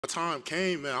My time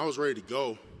came, man, I was ready to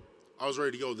go. I was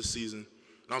ready to go this season.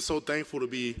 And I'm so thankful to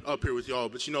be up here with y'all.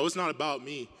 But, you know, it's not about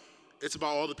me. It's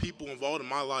about all the people involved in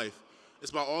my life. It's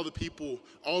about all the people,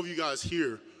 all of you guys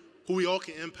here, who we all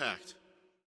can impact.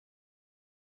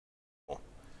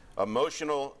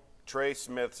 Emotional Trey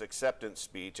Smith's acceptance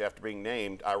speech after being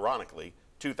named, ironically,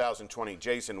 2020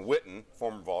 Jason Witten,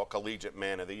 former Vol Collegiate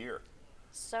Man of the Year.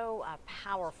 So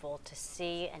powerful to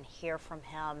see and hear from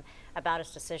him about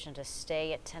his decision to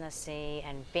stay at Tennessee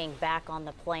and being back on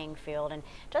the playing field, and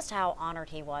just how honored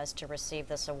he was to receive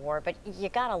this award. But you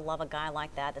gotta love a guy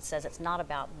like that that says it's not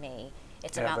about me,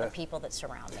 it's about the people that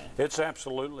surround me. It's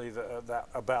absolutely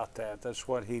about that. That's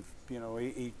what he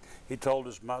told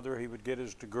his mother he would get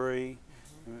his degree.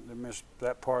 They missed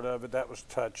that part of it. That was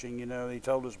touching. You know, he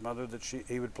told his mother that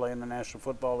he would play in the National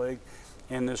Football League,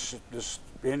 and this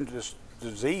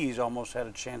disease almost had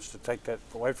a chance to take that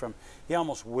away from him. He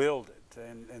almost willed it.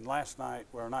 And last night,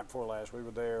 or night before last, we were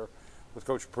there with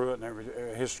Coach Pruitt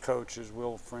and his coach, his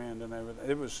Will Friend, and everything.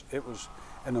 It was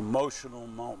an emotional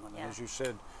moment, yeah. As you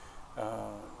said.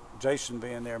 Jason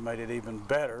being there made it even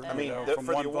better. I mean, from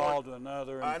one ball to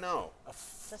another. I know. A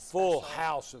full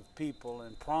house of people,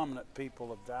 and prominent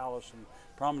people of Dallas and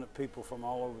prominent people from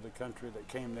all over the country that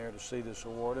came there to see this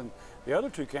award. And the other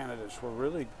two candidates were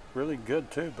really, really good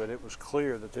too, but it was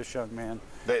clear that this young man...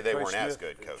 They weren't as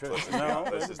good, Coach.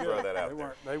 Let's just throw that out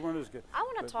there. They weren't as good. I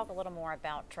want to talk a little more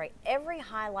about Trey. Every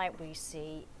highlight we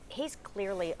see, he's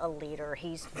clearly a leader.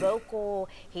 He's vocal.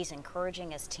 He's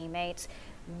encouraging his teammates.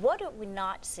 What do we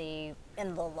not see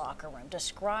in the locker room?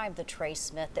 Describe the Trey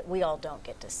Smith that we all don't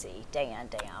get to see day in,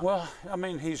 day out. Well, I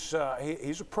mean, he's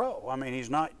a pro. I mean, he's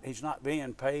not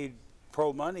being paid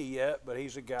pro money yet, but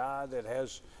he's a guy that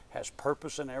has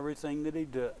purpose in everything that he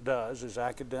does. His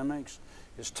academics,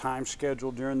 his time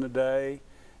schedule during the day.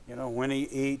 You know, when he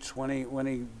eats, when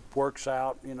he works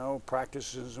out. You know,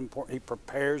 practice is important. He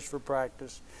prepares for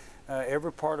practice.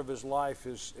 Every part of his life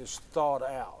is thought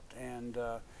out, and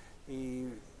he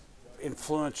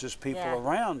influences people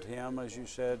around him, as you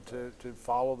said, to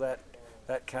follow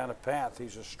that kind of path.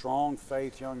 He's a strong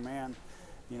faith young man,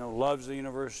 you know, loves the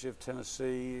University of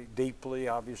Tennessee deeply,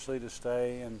 obviously, to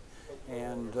stay,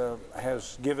 and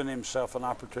has given himself an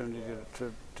opportunity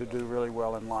to do really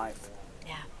well in life.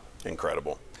 Yeah.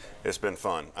 Incredible. It's been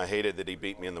fun. I hated that he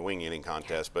beat me in the wing eating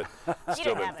contest, but it's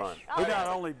still been fun. He not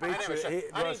only beat you,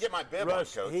 I didn't get my bib on,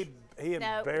 Coach. He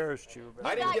embarrassed you.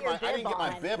 I didn't get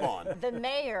my bib on. The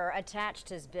mayor attached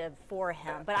his bib for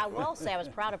him, but I will say I was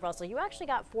proud of Russell. You actually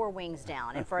got 4 wings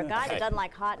down, and for a guy that doesn't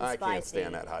like hot and spicy, I can't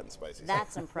stand that hot and spicy.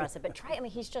 That's impressive. But Trey, I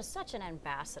mean, he's just such an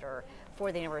ambassador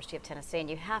for the University of Tennessee, and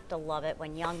you have to love it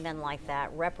when young men like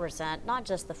that represent not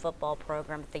just the football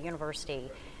program, but the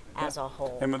university as a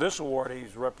whole. And with this award,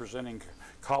 he's representing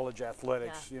college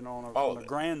athletics, you know, on a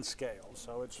grand scale.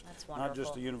 So it's not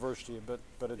just the university, but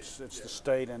it's the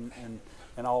state and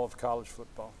all of college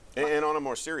football. And on a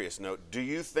more serious note, do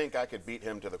you think I could beat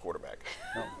him to the quarterback?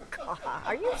 No. God,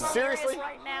 are you serious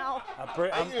right now?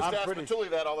 I used to ask Patulli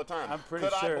that all the time. Could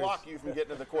I block you from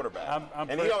getting to the quarterback?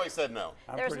 And he always said no.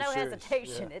 There's no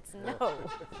hesitation. Yeah. It's no.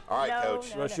 All right, no,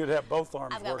 Coach. Well, should have both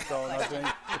arms worked on, I think.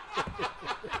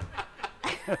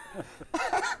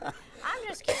 I'm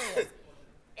just curious.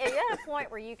 If you're at a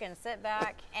point where you can sit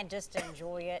back and just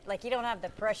enjoy it, like you don't have the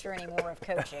pressure anymore of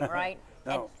coaching, right?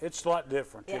 No, it's a lot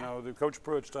different. You know, the Coach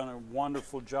Pruitt's done a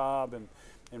wonderful job, and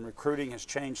recruiting has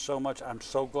changed so much. I'm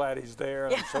so glad he's there.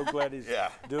 And I'm so glad he's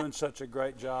doing such a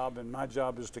great job, and my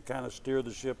job is to kind of steer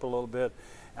the ship a little bit.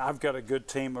 I've got a good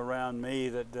team around me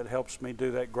that helps me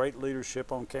do that. Great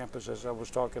leadership on campus, as I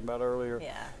was talking about earlier.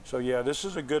 Yeah. So, yeah, this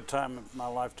is a good time in my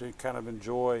life to kind of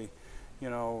enjoy. You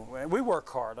know, and we work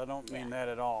hard. I don't mean that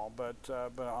at all, but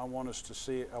I want us to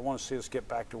see. I want to see us get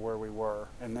back to where we were,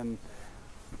 and then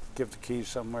give the keys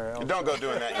somewhere else. Don't go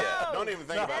doing that yet. Don't even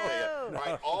think about that yet.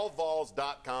 All right,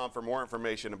 allvols.com for more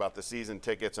information about the season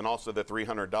tickets and also the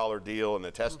 $300 deal and the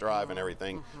test drive and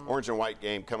everything. Orange and white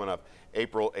game coming up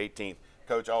April 18th.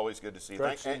 Coach, always good to see you.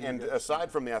 And aside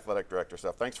from the athletic director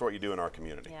stuff, thanks for what you do in our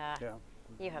community. Yeah.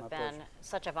 You have been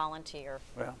such a volunteer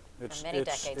for it's many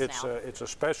decades now. It's a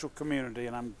special community,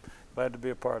 and I'm glad to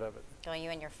be a part of it. Well, you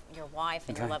and your wife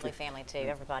and your lovely family, too.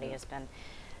 Everybody has been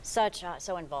so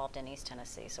involved in East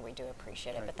Tennessee, so we do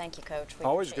appreciate it. But thank you, Coach.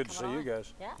 Always good to see you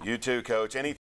guys. Yeah. You too, Coach.